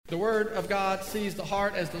Word of God sees the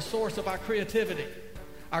heart as the source of our creativity,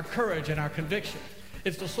 our courage, and our conviction.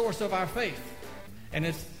 It's the source of our faith, and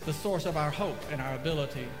it's the source of our hope and our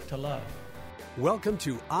ability to love. Welcome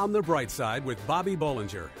to On the Bright Side with Bobby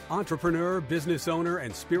Bollinger, entrepreneur, business owner,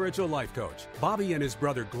 and spiritual life coach. Bobby and his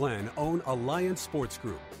brother Glenn own Alliance Sports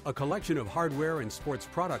Group, a collection of hardware and sports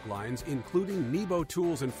product lines, including Nebo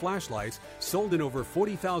tools and flashlights, sold in over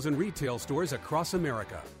 40,000 retail stores across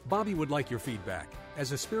America. Bobby would like your feedback.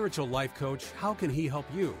 As a spiritual life coach, how can he help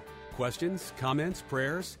you? Questions, comments,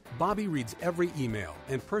 prayers? Bobby reads every email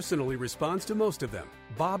and personally responds to most of them.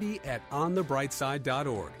 Bobby at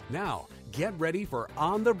onthebrightside.org. Now, get ready for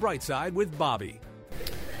On the Bright Side with Bobby.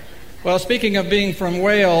 Well, speaking of being from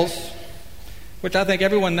Wales, which I think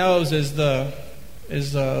everyone knows is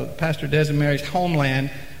Pastor Des and Mary's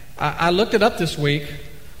homeland, I looked it up this week.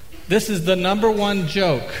 This is the number one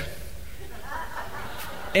joke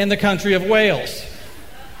in the country of Wales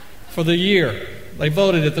for the year. They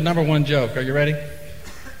voted it the number one joke. Are you ready?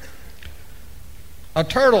 A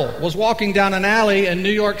turtle was walking down an alley in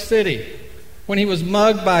New York City when he was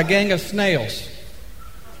mugged by a gang of snails.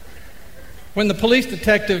 When the police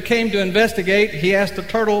detective came to investigate, he asked the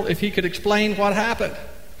turtle if he could explain what happened.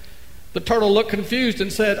 The turtle looked confused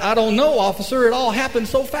and said, "I don't know, officer. It all happened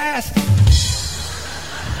so fast."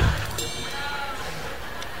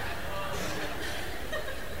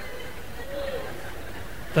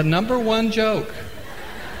 The number one joke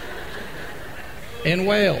in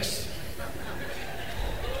Wales.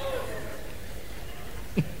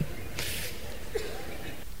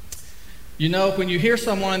 You know, when you hear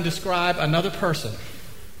someone describe another person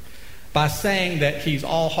by saying that he's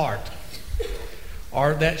all heart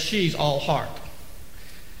or that she's all heart,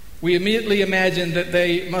 we immediately imagine that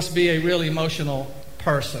they must be a really emotional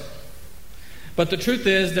person. But the truth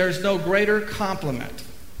is, there's no greater compliment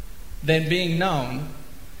than being known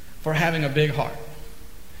for having a big heart.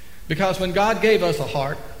 Because when God gave us a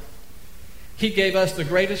heart, He gave us the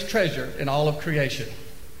greatest treasure in all of creation.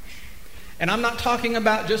 And I'm not talking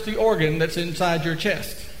about just the organ that's inside your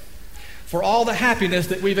chest. For all the happiness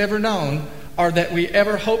that we've ever known or that we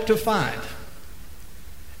ever hope to find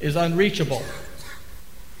is unreachable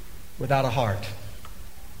without a heart.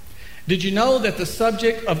 Did you know that the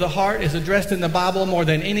subject of the heart is addressed in the Bible more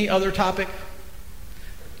than any other topic?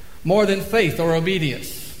 More than faith or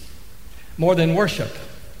obedience, more than worship,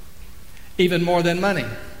 even more than money.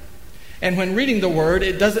 And when reading the Word,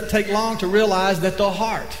 it doesn't take long to realize that the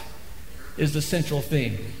heart is the central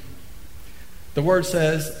theme. The Word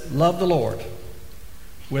says, love the Lord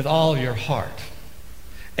with all your heart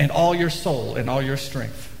and all your soul and all your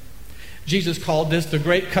strength. Jesus called this the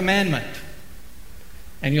great commandment.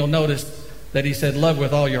 And you'll notice that He said, love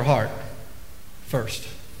with all your heart first.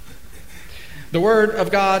 The Word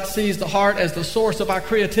of God sees the heart as the source of our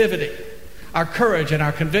creativity, our courage, and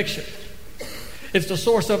our conviction. It's the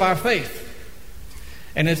source of our faith.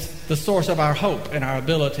 And it's the source of our hope and our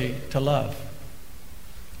ability to love.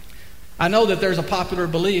 I know that there's a popular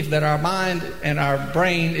belief that our mind and our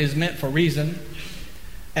brain is meant for reason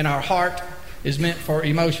and our heart is meant for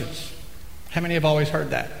emotions. How many have always heard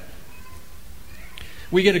that?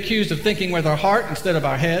 We get accused of thinking with our heart instead of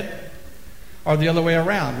our head, or the other way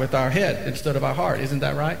around, with our head instead of our heart. Isn't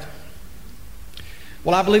that right?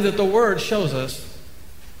 Well, I believe that the Word shows us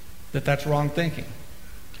that that's wrong thinking.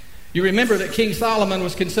 You remember that King Solomon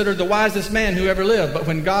was considered the wisest man who ever lived, but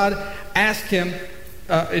when God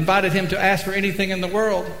invited him to ask for anything in the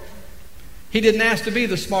world, he didn't ask to be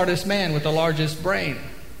the smartest man with the largest brain.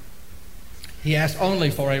 He asked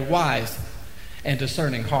only for a wise and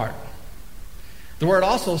discerning heart. The Word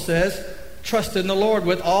also says, trust in the Lord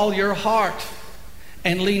with all your heart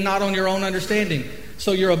and lean not on your own understanding.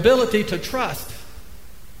 So your ability to trust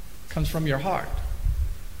comes from your heart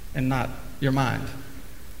and not your mind.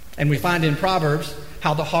 And we find in Proverbs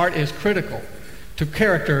how the heart is critical to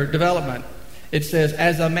character development. It says,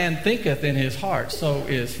 as a man thinketh in his heart, so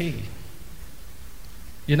is he.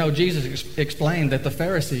 You know, Jesus explained that the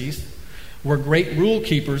Pharisees were great rule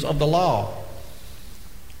keepers of the law,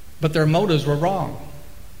 but their motives were wrong.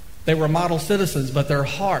 They were model citizens, but their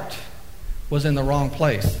heart was in the wrong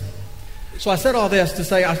place. So I said all this to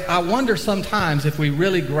say, I wonder sometimes if we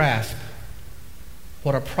really grasp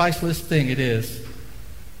what a priceless thing it is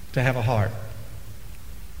to have a heart.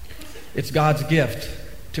 It's God's gift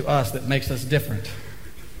to us that makes us different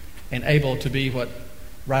and able to be what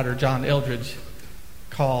writer John Eldredge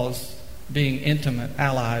calls being intimate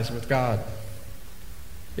allies with God.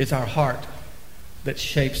 It's our heart that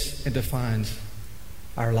shapes and defines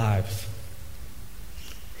our lives.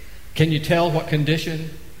 Can you tell what condition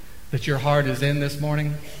that your heart is in this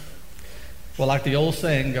morning? Well, like the old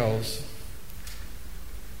saying goes,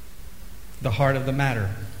 the heart of the matter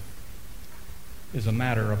is a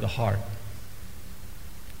matter of the heart.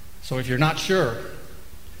 So if you're not sure,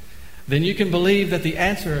 then you can believe that the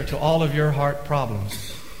answer to all of your heart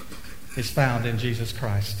problems is found in Jesus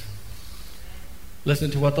Christ.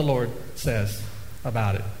 Listen to what the Lord says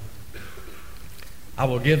about it. I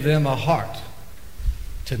will give them a heart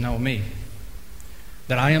to know me,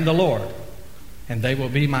 that I am the Lord, and they will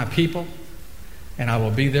be my people, and I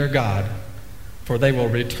will be their God, for they will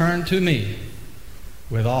return to me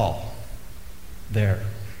with all their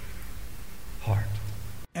heart.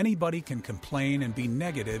 Anybody can complain and be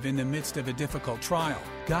negative in the midst of a difficult trial.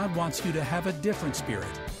 God wants you to have a different spirit.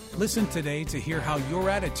 Listen today to hear how your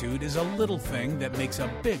attitude is a little thing that makes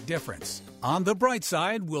a big difference. On the Bright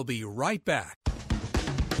Side, we'll be right back.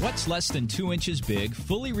 What's less than 2 inches big,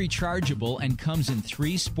 fully rechargeable, and comes in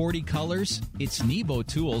 3 sporty colors? It's Nebo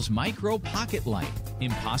Tools Micro Pocket Light.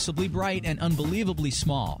 Impossibly bright and unbelievably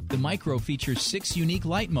small, the Micro features 6 unique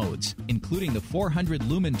light modes, including the 400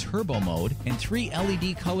 lumen turbo mode and 3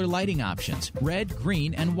 LED color lighting options, red,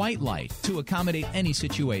 green, and white light, to accommodate any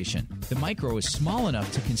situation. The Micro is small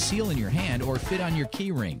enough to conceal in your hand or fit on your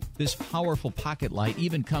key ring. This powerful pocket light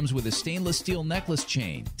even comes with a stainless steel necklace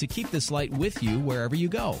chain to keep this light with you wherever you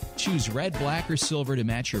go. Choose red, black, or silver to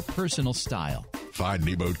match your personal style. Find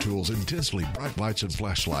Nebo Tools' intensely bright lights and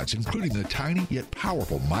flashlights, including the tiny yet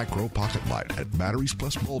powerful Micro Pocket Light, at Batteries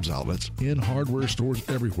Plus Bulbs outlets, in hardware stores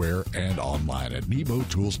everywhere, and online at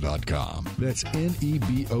nebotools.com. That's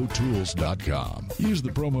NEBOTools.com. Use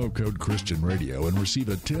the promo code Christian Radio and receive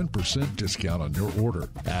a 10% discount on your order.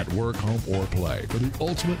 At work, home, or play, for the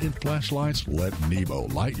ultimate in flashlights, let Nebo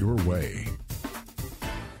light your way.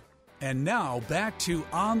 And now back to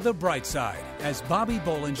On the Bright Side, as Bobby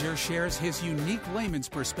Bollinger shares his unique layman's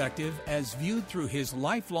perspective as viewed through his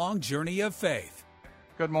lifelong journey of faith.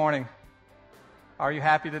 Good morning. Are you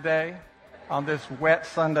happy today on this wet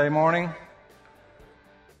Sunday morning?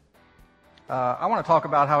 I want to talk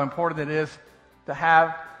about how important it is to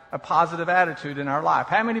have a positive attitude in our life.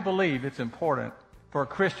 How many believe it's important for a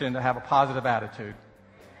Christian to have a positive attitude?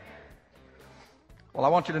 Well, I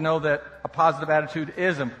want you to know that a positive attitude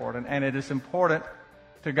is important, and it is important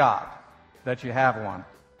to God that you have one.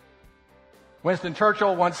 Winston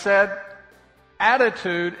Churchill once said,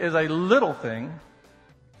 attitude is a little thing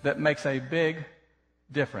that makes a big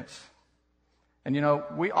difference. And you know,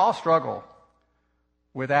 we all struggle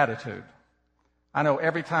with attitude. I know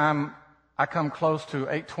every time I come close to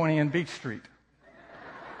 820 and Beach Street,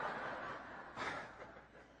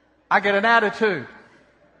 I get an attitude.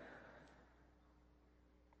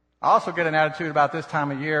 I also get an attitude about this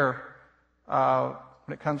time of year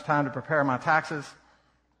when it comes time to prepare my taxes.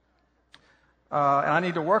 And I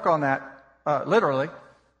need to work on that literally.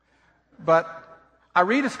 But I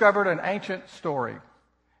rediscovered an ancient story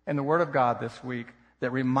in the Word of God this week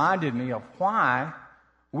that reminded me of why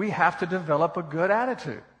we have to develop a good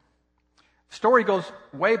attitude. The story goes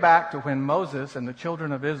way back to when Moses and the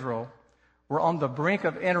children of Israel were on the brink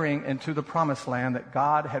of entering into the promised land that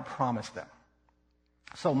God had promised them.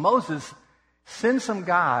 So Moses sends some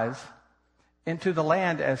guys into the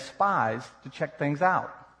land as spies to check things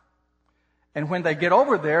out. And when they get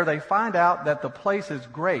over there, they find out that the place is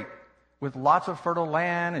great, with lots of fertile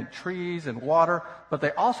land and trees and water, but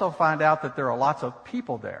they also find out that there are lots of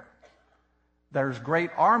people there. There's great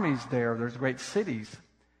armies there, there's great cities,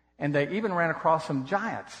 and they even ran across some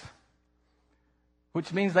giants,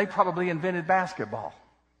 which means they probably invented basketball.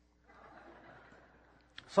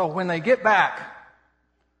 So when they get back,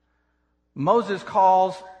 Moses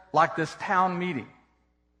calls like this town meeting,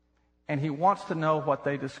 and he wants to know what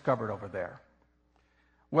they discovered over there.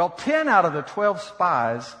 Well, 10 out of the 12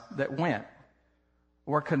 spies that went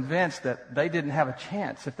were convinced that they didn't have a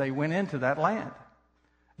chance if they went into that land.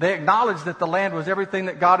 They acknowledged that the land was everything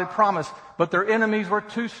that God had promised, but their enemies were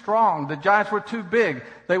too strong. The giants were too big.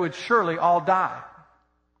 They would surely all die.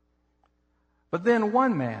 But then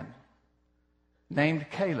one man named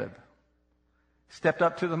Caleb stepped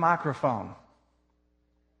up to the microphone.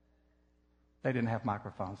 They didn't have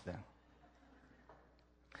microphones then.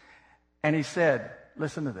 And he said,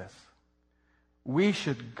 listen to this. We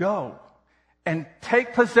should go and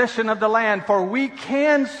take possession of the land, for we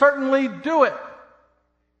can certainly do it.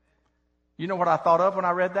 You know what I thought of when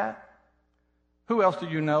I read that? Who else do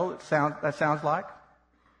you know that sounds like?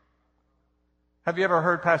 Have you ever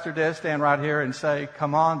heard Pastor Des stand right here and say,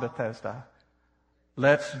 come on, Bethesda,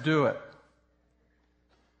 let's do it?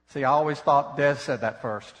 See, I always thought Des said that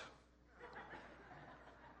first.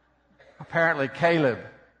 Apparently Caleb,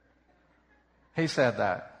 he said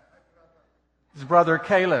that. His brother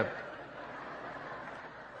Caleb.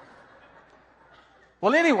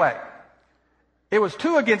 Well, anyway, it was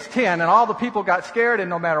 2 against 10, and all the people got scared, and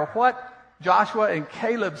no matter what Joshua and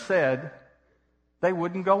Caleb said, they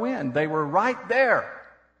wouldn't go in. They were right there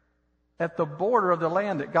at the border of the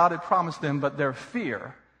land that God had promised them, but their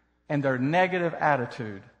fear and their negative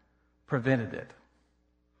attitude prevented it.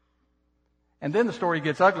 And then the story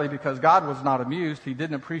gets ugly because God was not amused. He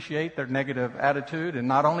didn't appreciate their negative attitude, and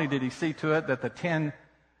not only did he see to it that the 10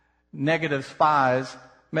 negative spies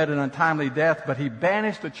met an untimely death, but he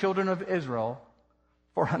banished the children of Israel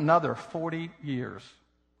for another 40 years.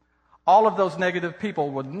 All of those negative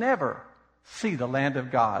people would never see the land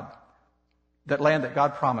of God, that land that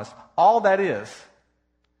God promised. All that is,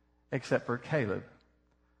 except for Caleb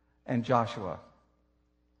and Joshua.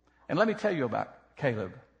 And let me tell you about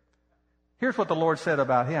Caleb. Here's what the Lord said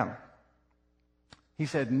about him. He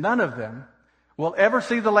said, none of them will ever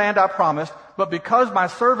see the land I promised, but because my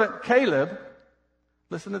servant Caleb,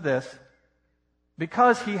 listen to this,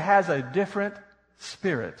 because he has a different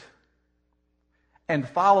spirit and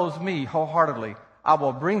follows me wholeheartedly, I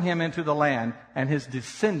will bring him into the land, and his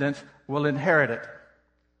descendants will inherit it.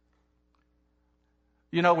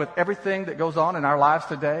 You know, with everything that goes on in our lives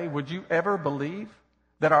today, would you ever believe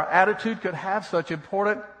that our attitude could have such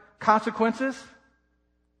important consequences?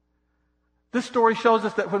 This story shows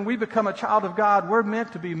us that when we become a child of God, we're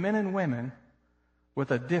meant to be men and women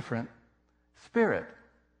with a different spirit.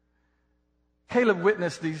 Caleb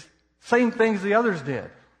witnessed these same things the others did.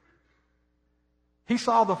 He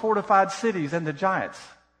saw the fortified cities and the giants.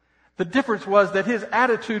 The difference was that his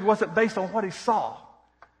attitude wasn't based on what he saw.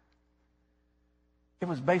 It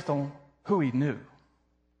was based on who he knew.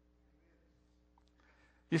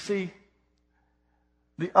 You see,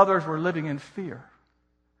 the others were living in fear,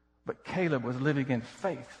 but Caleb was living in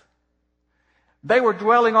faith. They were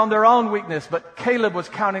dwelling on their own weakness, but Caleb was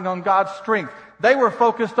counting on God's strength. They were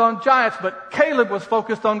focused on giants, but Caleb was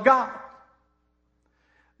focused on God.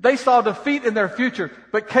 They saw defeat in their future,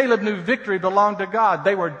 but Caleb knew victory belonged to God.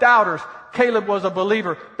 They were doubters. Caleb was a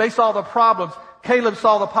believer. They saw the problems. Caleb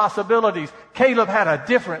saw the possibilities. Caleb had a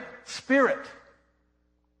different spirit.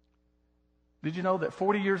 Did you know that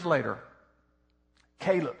 40 years later,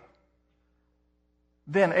 Caleb,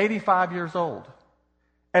 then 85 years old,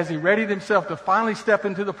 as he readied himself to finally step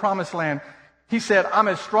into the promised land, he said, I'm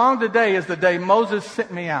as strong today as the day Moses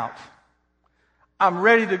sent me out. I'm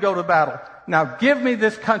ready to go to battle. Now give me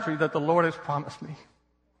this country that the Lord has promised me.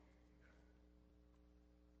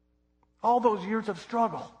 All those years of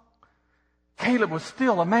struggle, Caleb was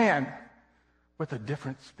still a man with a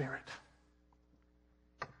different spirit.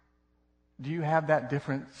 Do you have that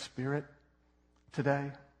different spirit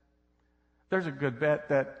today? There's a good bet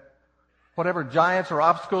that whatever giants or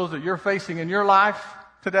obstacles that you're facing in your life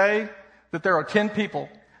today, that there are 10 people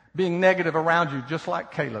being negative around you, just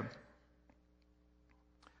like Caleb.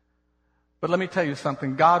 But let me tell you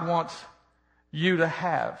something. God wants you to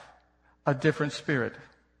have a different spirit.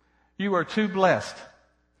 You are too blessed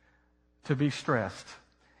to be stressed.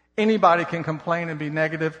 Anybody can complain and be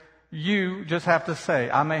negative. You just have to say,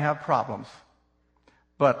 I may have problems,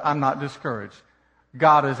 but I'm not discouraged.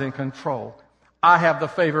 God is in control. I have the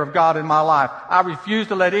favor of God in my life. I refuse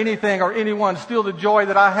to let anything or anyone steal the joy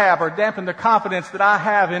that I have or dampen the confidence that I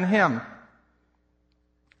have in Him.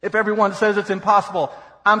 If everyone says it's impossible,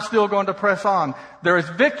 I'm still going to press on. There is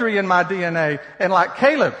victory in my DNA. And like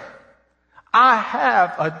Caleb, I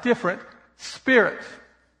have a different spirit.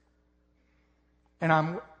 And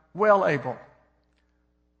I'm well able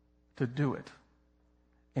to do it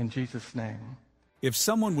in Jesus' name. If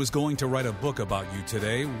someone was going to write a book about you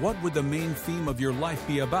today, what would the main theme of your life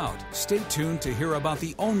be about? Stay tuned to hear about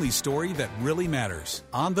the only story that really matters.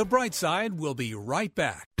 On the Bright Side, we'll be right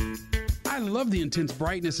back. I love the intense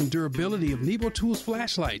brightness and durability of Nebo Tools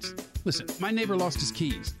flashlights. Listen, my neighbor lost his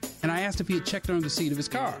keys, and I asked if he had checked under the seat of his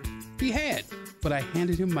car. He had, but I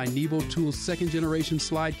handed him my Nebo Tools 2nd generation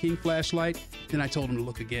Slide King flashlight, then I told him to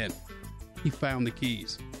look again. He found the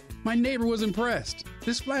keys. My neighbor was impressed.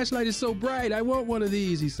 This flashlight is so bright, I want one of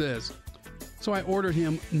these, he says. So I ordered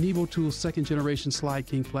him Nebo Tools 2nd generation Slide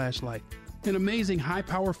King flashlight. An amazing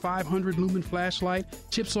high-power 500 lumen flashlight,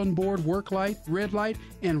 chips on board work light, red light,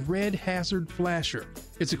 and red hazard flasher.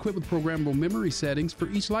 It's equipped with programmable memory settings for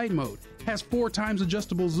each light mode, has 4 times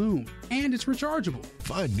adjustable zoom, and it's rechargeable.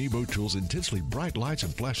 Find Nebo Tools' intensely bright lights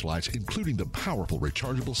and flashlights, including the powerful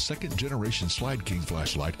rechargeable 2nd generation Slide King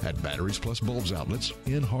flashlight at Batteries Plus Bulbs outlets,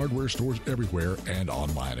 in hardware stores everywhere, and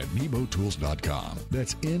online at nebotools.com.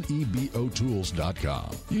 That's nebotools.com.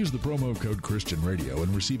 Use the promo code Christian Radio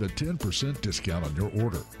and receive a 10% discount on your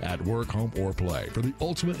order. At work, home, or play. For the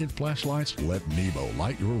ultimate in flashlights, let Nebo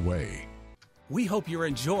light your way. We hope you're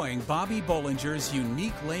enjoying Bobby Bollinger's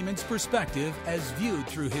unique layman's perspective as viewed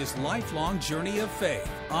through his lifelong journey of faith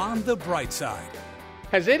on the bright side.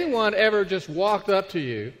 Has anyone ever just walked up to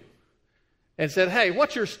you and said, "Hey,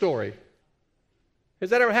 what's your story?" Has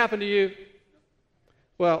that ever happened to you?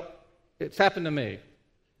 Well, it's happened to me.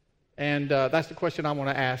 And that's the question I want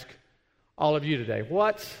to ask all of you today.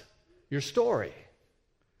 What's your story?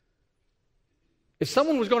 If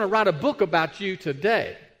someone was going to write a book about you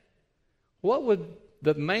today, what would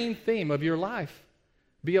the main theme of your life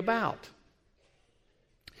be about?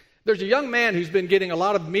 There's a young man who's been getting a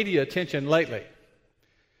lot of media attention lately.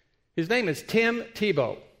 His name is Tim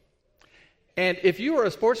Tebow. And if you are a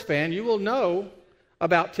sports fan, you will know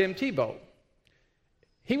about Tim Tebow.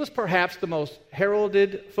 He was perhaps the most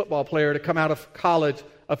heralded football player to come out of college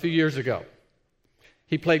a few years ago.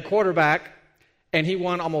 He played quarterback, and he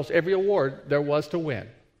won almost every award there was to win,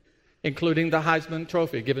 including the Heisman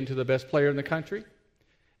Trophy given to the best player in the country.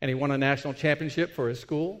 And he won a national championship for his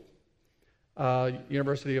school,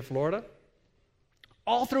 University of Florida.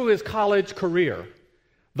 All through his college career,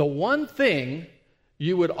 the one thing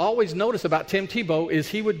you would always notice about Tim Tebow is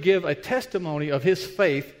he would give a testimony of his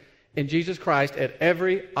faith in Jesus Christ at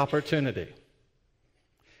every opportunity.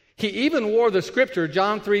 He even wore the scripture,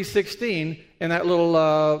 John 3:16, in that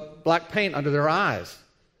little black paint under their eyes.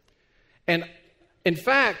 And in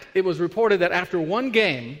fact, it was reported that after one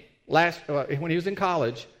game, when he was in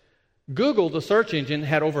college, Google, the search engine,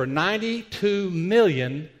 had over 92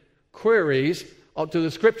 million queries to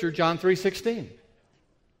the scripture, John 3:16.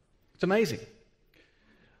 It's amazing.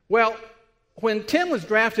 Well, when Tim was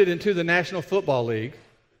drafted into the National Football League,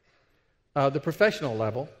 the professional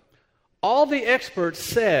level, all the experts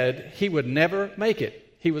said he would never make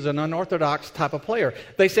it. He was an unorthodox type of player.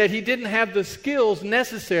 They said he didn't have the skills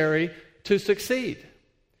necessary to succeed.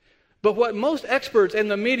 But what most experts in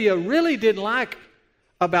the media really didn't like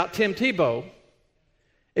about Tim Tebow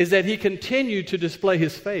is that he continued to display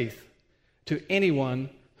his faith to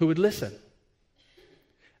anyone who would listen.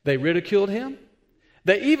 They ridiculed him.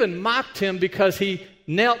 They even mocked him because he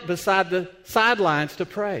knelt beside the sidelines to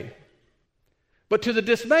pray. But to the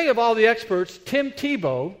dismay of all the experts, Tim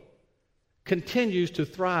Tebow continues to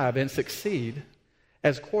thrive and succeed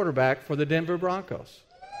as quarterback for the Denver Broncos.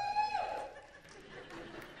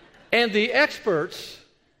 And the experts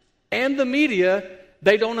and the media,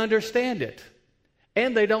 they don't understand it.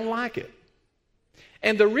 And they don't like it.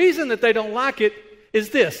 And the reason that they don't like it is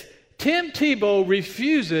this: Tim Tebow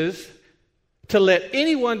refuses to let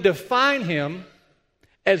anyone define him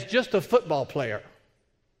as just a football player.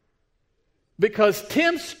 Because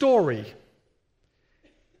Tim's story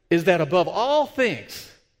is that above all things,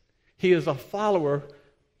 he is a follower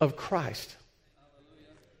of Christ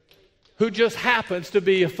who just happens to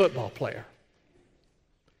be a football player.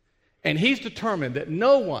 And he's determined that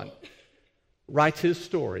no one writes his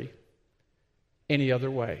story any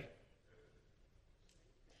other way.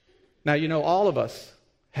 Now, you know, all of us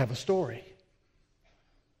have a story.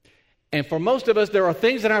 And for most of us, there are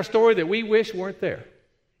things in our story that we wish weren't there.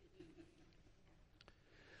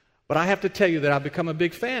 But I have to tell you that I've become a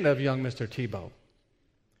big fan of young Mr. Tebow.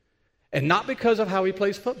 And not because of how he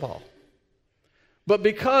plays football, but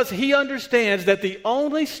because he understands that the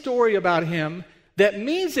only story about him that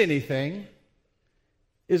means anything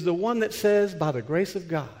is the one that says, by the grace of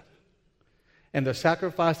God and the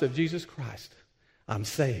sacrifice of Jesus Christ, I'm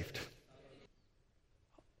saved.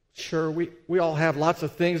 Sure, we all have lots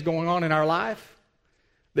of things going on in our life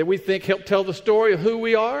that we think help tell the story of who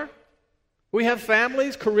we are. We have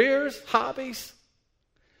families, careers, hobbies.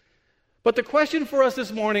 But the question for us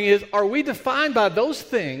this morning is, are we defined by those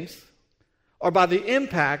things or by the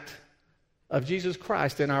impact of Jesus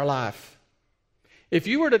Christ in our life? If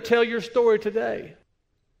you were to tell your story today,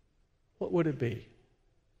 what would it be?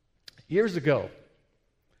 Years ago,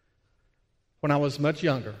 when I was much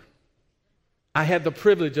younger, I had the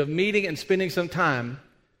privilege of meeting and spending some time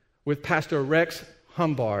with Pastor Rex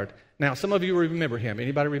Humbard. Now, some of you remember him.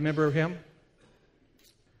 Anybody remember him?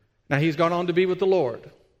 Now, he's gone on to be with the Lord.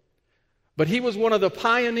 But he was one of the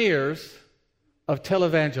pioneers of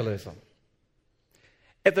televangelism.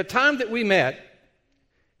 At the time that we met,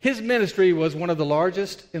 his ministry was one of the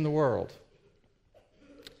largest in the world.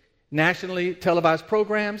 Nationally televised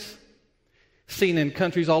programs, seen in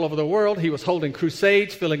countries all over the world. He was holding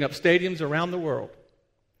crusades, filling up stadiums around the world.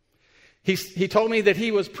 He told me that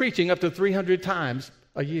he was preaching up to 300 times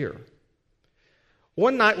a year.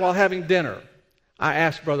 One night while having dinner, I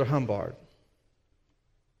asked Brother Humbard,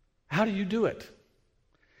 how do you do it?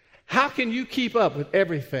 How can you keep up with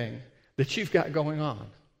everything that you've got going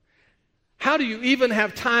on? How do you even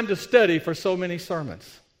have time to study for so many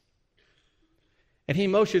sermons? And he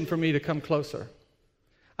motioned for me to come closer.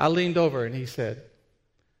 I leaned over and he said,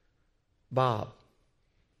 Bob,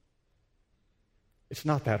 it's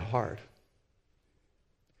not that hard.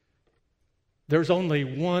 There's only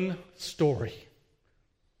one story.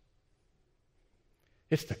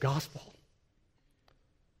 It's the gospel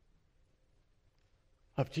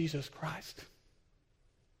of Jesus Christ.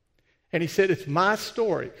 And he said, it's my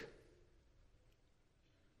story.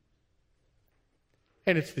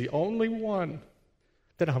 And it's the only one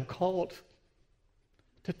that I'm called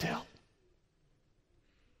to tell.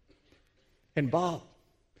 And Bob,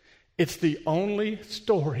 it's the only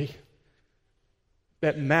story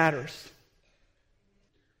that matters.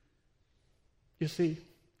 You see,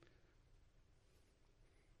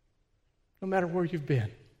 no matter where you've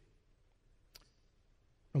been,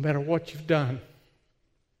 no matter what you've done,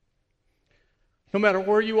 no matter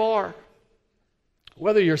where you are,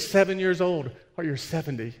 whether you're 7 years old or you're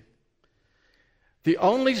 70, the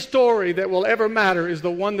only story that will ever matter is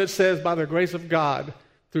the one that says, by the grace of God,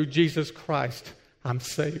 through Jesus Christ, I'm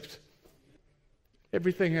saved.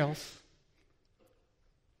 Everything else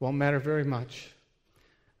won't matter very much.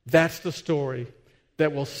 That's the story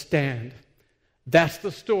that will stand. That's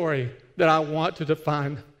the story that I want to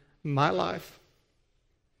define my life.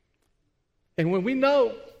 And when we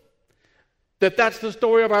know that that's the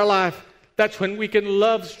story of our life, that's when we can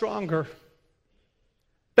love stronger.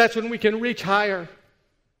 That's when we can reach higher.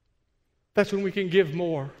 That's when we can give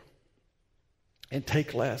more and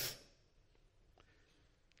take less.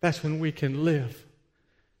 That's when we can live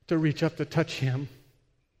to reach up to touch Him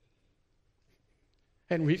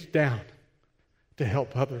and reach down to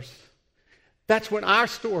help others. That's when our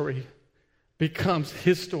story becomes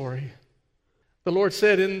His story. The Lord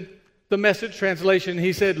said in the Message translation,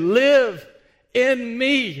 He said, live in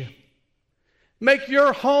me. Make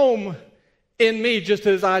your home in me just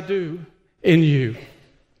as I do in you.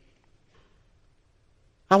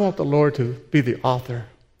 I want the Lord to be the author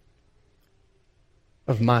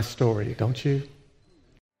of my story, don't you?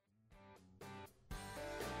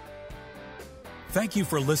 Thank you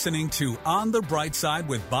for listening to On the Bright Side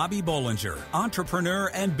with Bobby Bollinger,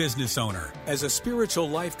 entrepreneur and business owner. As a spiritual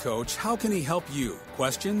life coach, how can he help you?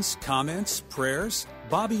 Questions, comments, prayers?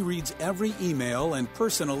 Bobby reads every email and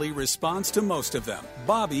personally responds to most of them.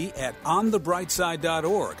 Bobby at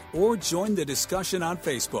onthebrightside.org or join the discussion on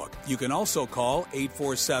Facebook. You can also call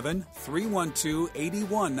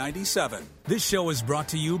 847-312-8197. This show is brought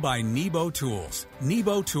to you by Nebo Tools.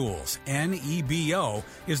 Nebo Tools, N-E-B-O,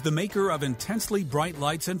 is the maker of intensely bright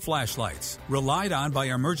lights and flashlights. Relied on by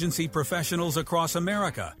emergency professionals across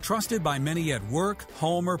America. Trusted by many at work,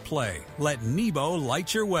 home, or play. Let Nebo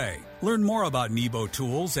light your way. Learn more about Nebo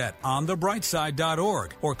Tools at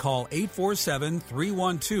onthebrightside.org or call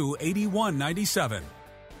 847-312-8197.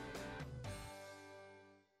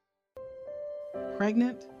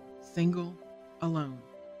 Pregnant, single, alone.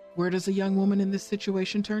 Where does a young woman in this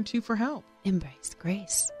situation turn to for help? Embrace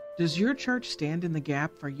Grace. Does your church stand in the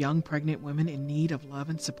gap for young pregnant women in need of love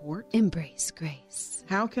and support? Embrace Grace.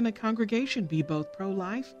 How can a congregation be both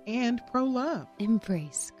pro-life and pro-love?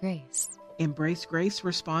 Embrace Grace. Embrace Grace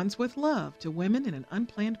responds with love to women in an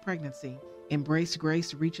unplanned pregnancy. Embrace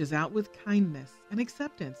Grace reaches out with kindness and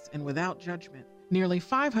acceptance and without judgment. Nearly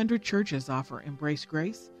 500 churches offer Embrace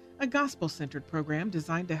Grace, a gospel-centered program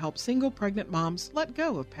designed to help single pregnant moms let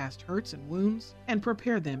go of past hurts and wounds and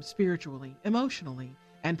prepare them spiritually, emotionally,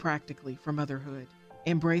 and practically for motherhood.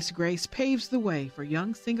 Embrace Grace paves the way for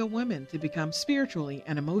young single women to become spiritually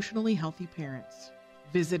and emotionally healthy parents.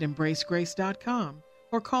 Visit embracegrace.com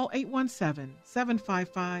or call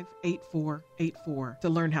 817-755-8484 to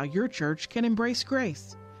learn how your church can embrace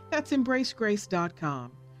grace. That's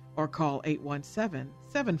embracegrace.com or call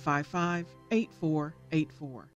 817-755-8484.